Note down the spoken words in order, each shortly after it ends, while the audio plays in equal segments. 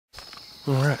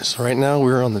Alright, so right now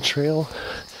we're on the trail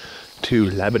to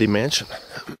Labadie Mansion.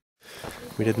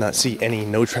 We did not see any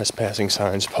no trespassing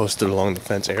signs posted along the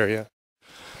fence area.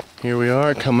 Here we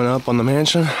are coming up on the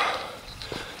mansion,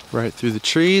 right through the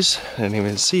trees. I didn't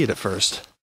even see it at first.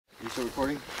 Are you still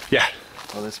recording? Yeah.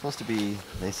 Well, there's supposed to be,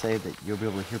 they say that you'll be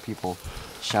able to hear people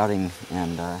shouting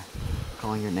and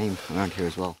calling your name around here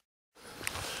as well.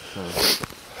 So,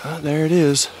 There it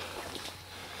is.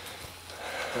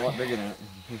 it's a lot bigger than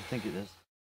you think it is.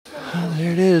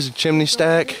 There it is, a chimney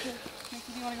stack.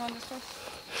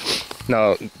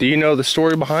 Now, do you know the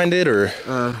story behind it, or?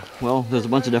 Well, there's a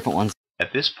bunch of different ones.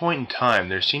 At this point in time,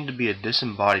 there seemed to be a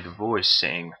disembodied voice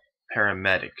saying,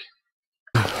 paramedic.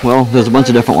 Well, there's a bunch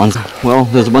of different ones. Well,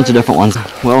 there's a bunch of different ones.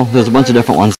 Well, there's a bunch of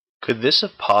different ones. Could this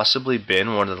have possibly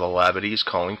been one of the Labadies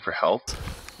calling for help?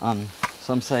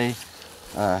 Some say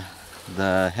the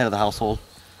head of the household,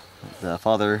 the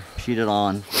father cheated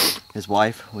on his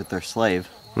wife with their slave,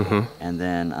 and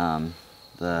then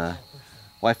the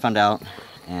wife found out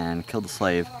and killed the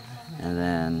slave, and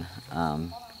then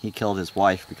he killed his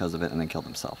wife because of it and then killed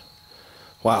himself.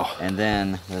 Wow. And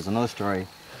then there's another story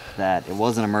that it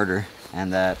wasn't a murder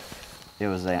and that it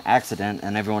was an accident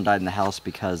and everyone died in the house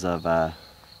because of a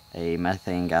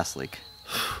methane gas leak.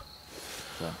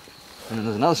 So, and then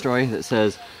there's another story that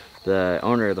says the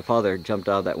owner, the father, jumped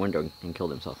out of that window and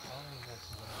killed himself.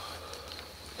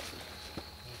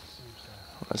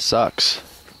 That sucks.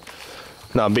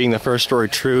 Now, being the first story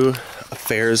true,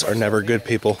 affairs are never good,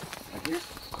 people. Right here?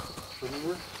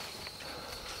 Remember?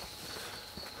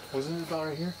 Wasn't it about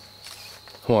right here?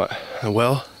 What? A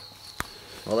well?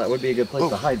 Well, that would be a good place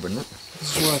to hide, wouldn't it?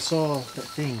 This is where I saw that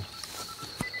thing.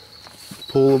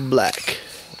 Pool of black.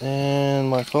 And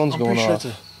my phone's going off. It's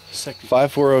a second.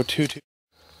 54022.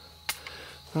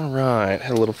 Alright,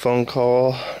 had a little phone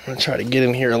call. I'm gonna try to get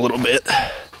in here a little bit.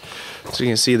 So you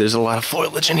can see there's a lot of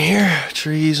foliage in here,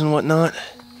 trees and whatnot.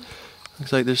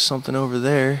 Looks like there's something over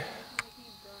there.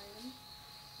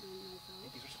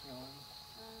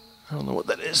 I don't know what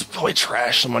that is. Probably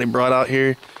trash somebody brought out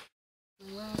here.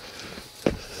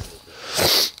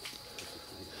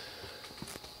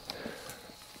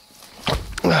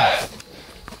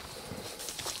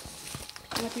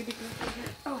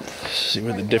 See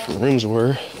where the different rooms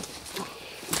were.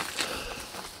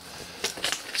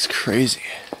 It's crazy.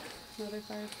 Another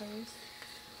fireplace.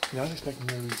 Yeah, I was expecting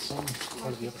there to be some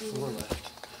part of the upper floor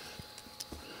left.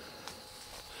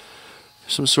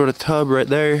 Some sort of tub right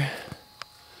there.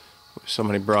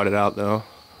 Somebody brought it out though.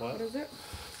 What is it?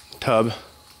 Tub.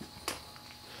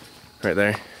 Right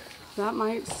there. That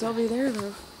might still be there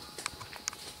though.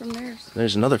 From theirs.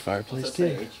 There's another fireplace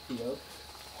too.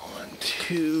 1,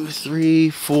 2, 3,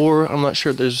 4. I'm not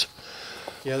sure if there's.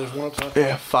 Yeah, there's one up top.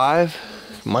 Yeah,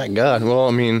 5. My God. Well,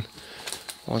 I mean,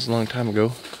 that was a long time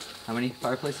ago. How many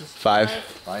fireplaces? 5.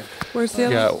 5. Where's the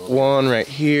other? Got one right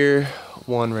here,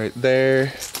 one right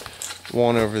there,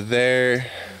 one over there,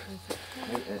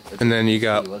 and then you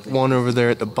got one over there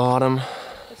at the bottom.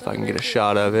 If I can get a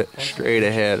shot of it, straight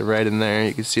ahead, right in there.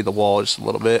 You can see the wall just a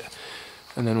little bit,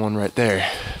 and then one right there.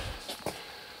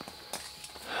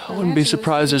 I wouldn't be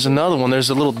surprised there's another one. There's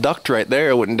a little duct right there.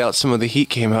 I wouldn't doubt some of the heat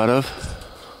came out of.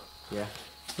 Yeah.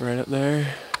 Right up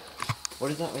there.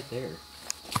 What is that right there?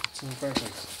 It's in the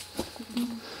fireplace.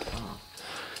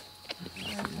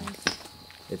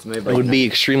 It's made It by. would be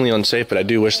extremely unsafe, but I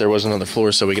do wish there was another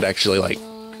floor so we could actually like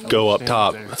go up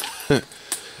top. Yeah, I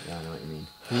know what you mean.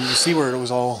 And you can see where it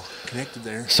was all connected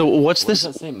there. So what's What this?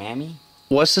 does that say, Mammy?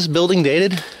 What's this building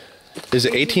dated? Is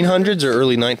it 1800s or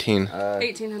early 19?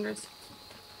 1800s.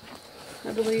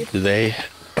 I believe. Do they?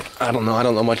 I don't know. I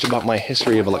don't know much about my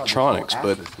history of electronics,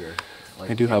 but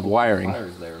they do have wiring.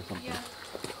 Wires there or something.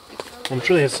 I'm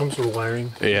sure they had some sort of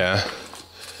wiring. Yeah.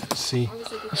 Let's see.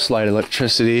 Slight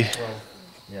electricity.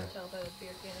 Yeah.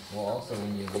 Well, also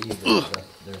when you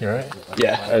leave, You alright?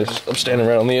 Yeah, I'm standing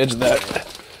right on the edge of that.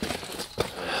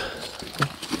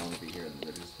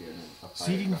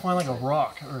 See if you can find like a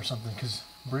rock or something, because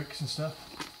bricks and stuff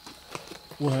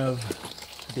will have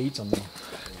dates on them.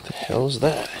 What the hell's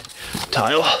that?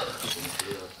 Tile?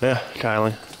 Yeah,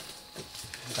 tiling.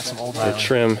 That's some old Or island.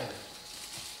 trim.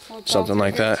 Well, Something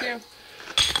like here, that.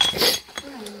 too.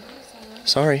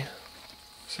 Sorry.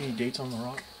 See any dates on the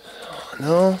rock?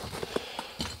 No.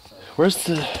 Where's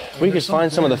the... We could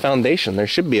find some of the foundation. There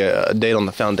should be a date on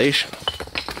the foundation.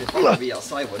 It'd probably be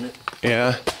outside, wouldn't it?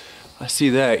 Yeah. I see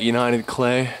that. United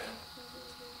Clay.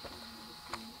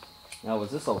 Now,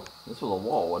 this was a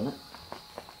wall, wasn't it?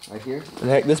 Right here? And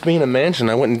heck, this being a mansion,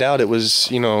 I wouldn't doubt it was,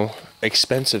 you know,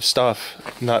 expensive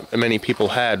stuff. Not many people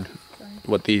had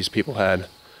what these people had.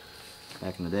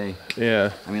 back in the day.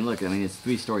 Yeah. I mean, look. I mean, it's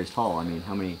 3 stories tall. I mean,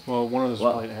 how many? Well, one of those is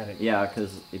probably an attic. Yeah,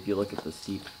 because if you look at the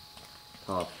steep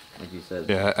top, like you said.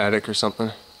 Yeah, attic or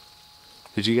something.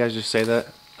 Did you guys just say that?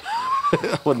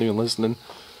 I wasn't even listening.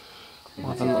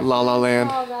 La La Land.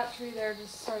 Oh, that tree there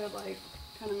just started like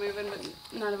kind of moving, but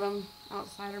none of them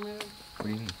outside are moving. What do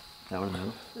you mean? That one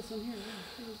moved? This one here.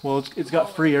 Yeah. Well, it's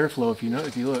got free airflow if you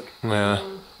look. Yeah.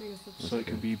 I guess that's So it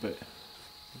could be, but.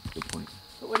 Good point.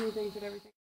 But what do you think of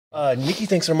everything? Nikki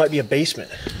thinks there might be a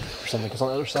basement or something, because on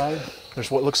the other side,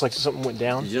 there's what looks like something went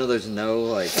down. Did you know there's no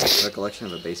like recollection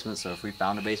of a basement? So if we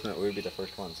found a basement, we would be the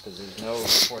first ones because there's no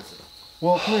reports of it.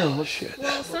 Well, come here, look. Shit.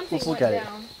 Well, something Let's look went at it.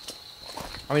 down.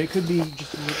 I mean, it could be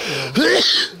just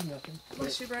nothing.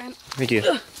 Bless you, Brian. Thank you.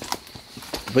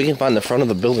 If we can find the front of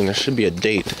the building, there should be a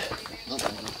date. Maybe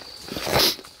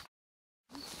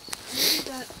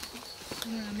that. I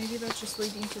don't know. Maybe that's just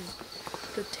leading to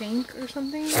the tank or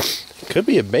something. It could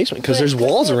be a basement because there's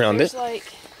walls around it. Like,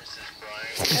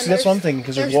 See, that's what I'm thinking,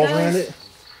 because there's walls around it.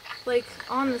 like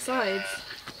on the sides.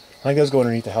 I think those go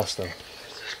underneath the house, though.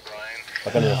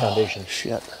 Like under the foundation.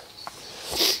 Shit.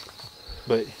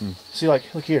 But, see, like,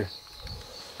 look here.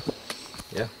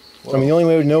 Yeah. I mean, the only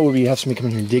way we would know would be have somebody come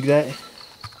in here and dig that.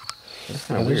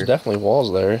 There's definitely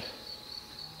walls there.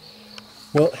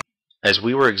 Well, as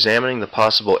we were examining the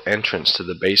possible entrance to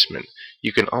the basement,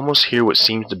 you can almost hear what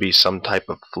seems to be some type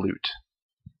of flute.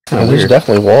 There's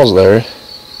definitely walls there.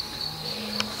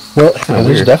 Well,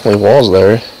 there's definitely walls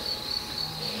there.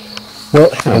 Well,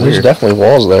 there's definitely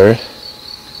walls there.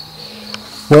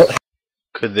 Well,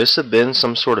 could this have been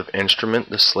some sort of instrument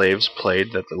the slaves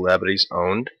played that the Labadies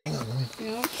owned?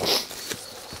 Yeah.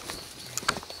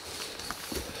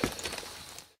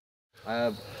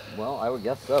 Well, I would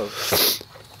guess so.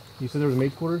 you said there was a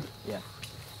maid's quarters? Yeah.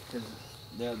 Because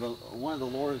one of the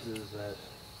lores is that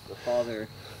the father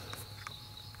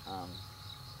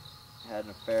had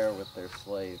an affair with their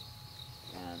slave,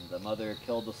 and the mother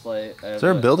killed the slave. Is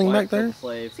there a building back there? The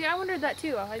slave. See, I wondered that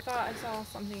too. I thought I saw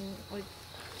something like.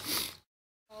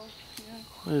 Oh, yeah.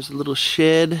 There's a little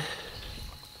shed.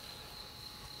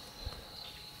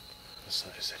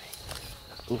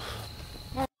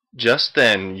 Just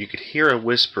then, you could hear a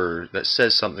whisper that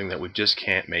says something that we just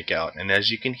can't make out, and as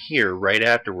you can hear, right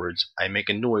afterwards, I make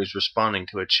a noise responding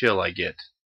to a chill I get.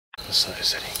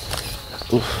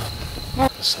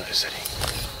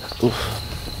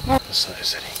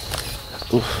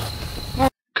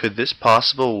 Could this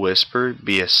possible whisper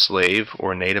be a slave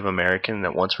or Native American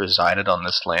that once resided on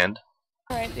this land?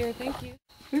 Alright, dear, thank you.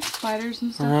 There's spiders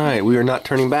and stuff. Alright, we are not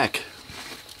turning back.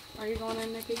 Are you going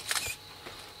in, Nikki?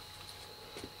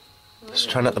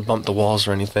 Just try not to bump the walls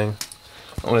or anything.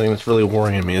 The only thing that's really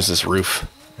worrying me is this roof.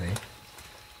 Right.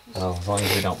 Oh, as long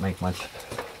as we don't make much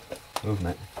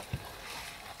movement.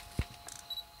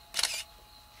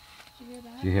 Did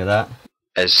you hear that?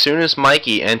 As soon as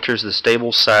Mikey enters the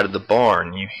stable side of the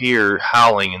barn, you hear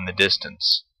howling in the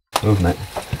distance. Movement.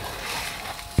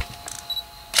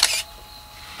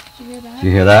 Did you hear that? Did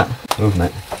you hear that?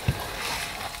 Movement.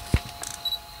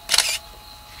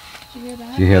 Did you hear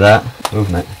that? Did you hear that?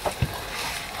 Movement.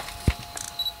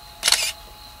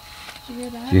 Did you hear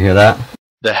that? Did you hear that?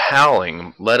 The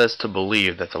howling led us to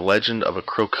believe that the legend of a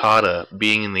crocata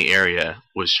being in the area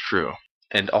was true.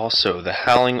 And also, the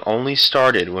howling only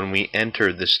started when we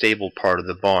entered the stable part of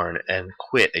the barn and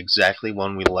quit exactly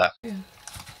when we left. Yeah.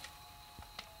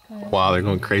 Wow, they're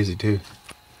going crazy too.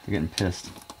 They're getting pissed.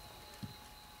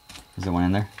 Is there one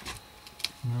in there?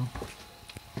 No.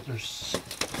 There's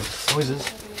noises.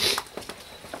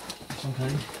 Some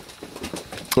kind.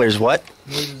 There's what?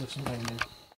 Noises of some kind. Dude.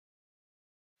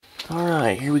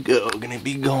 Alright, here we go. Gonna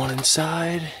be going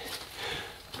inside.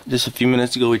 Just a few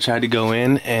minutes ago we tried to go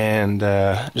in and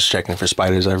just checking for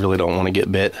spiders. I really don't want to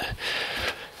get bit.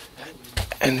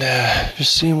 And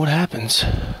just seeing what happens.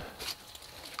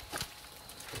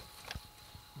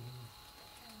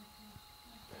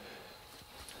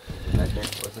 Back there.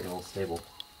 Looks like an old stable.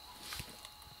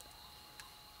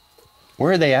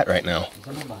 Where are they at right now? Is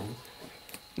someone behind?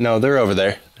 No, they're over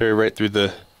there. They're right through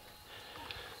the...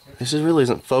 This just really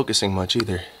isn't focusing much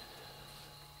either.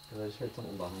 I just heard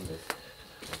someone behind us.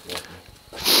 You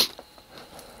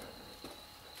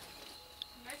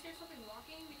guys hear something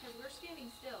walking? Because we're standing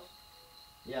still.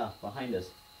 Yeah, behind us.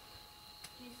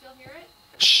 Can you still hear it?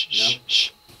 Shh, No.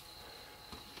 shh.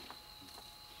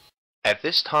 At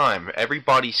this time,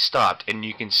 everybody stopped and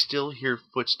you can still hear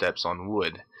footsteps on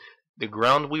wood. The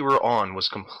ground we were on was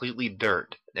completely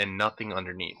dirt and nothing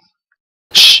underneath.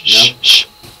 Shh, No. shh, shh.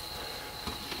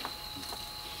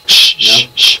 Shh, No.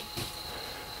 shh.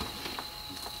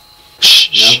 Shh,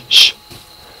 No. shh.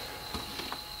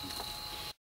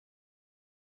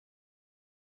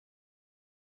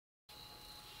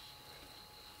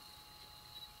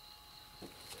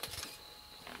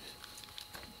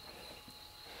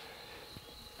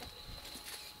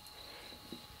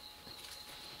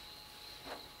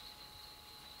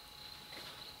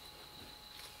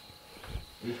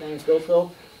 Are you staying still,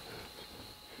 Phil?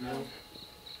 No.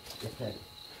 Okay.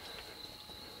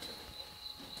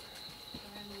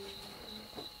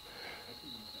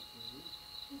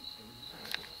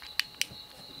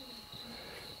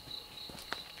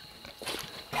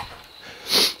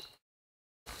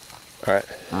 All right.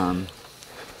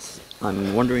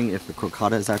 I'm wondering if the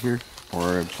crocata is out here,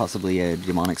 or possibly a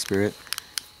demonic spirit,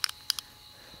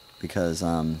 because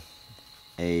a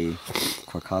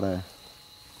crocata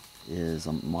is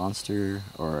a monster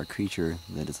or a creature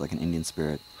that is like an Indian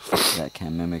spirit that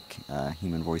can mimic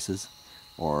human voices,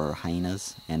 or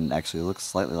hyenas, and actually looks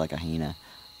slightly like a hyena,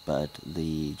 but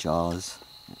the jaws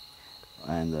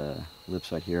and the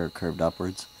lips right here are curved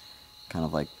upwards, kind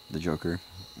of like the Joker,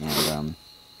 and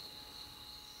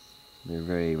they're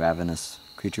very ravenous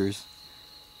creatures,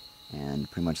 and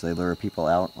pretty much they lure people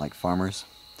out like farmers.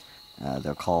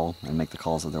 They'll call and make the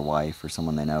calls of their wife or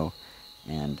someone they know,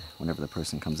 and whenever the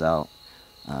person comes out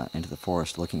into the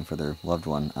forest looking for their loved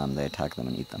one, they attack them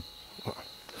and eat them.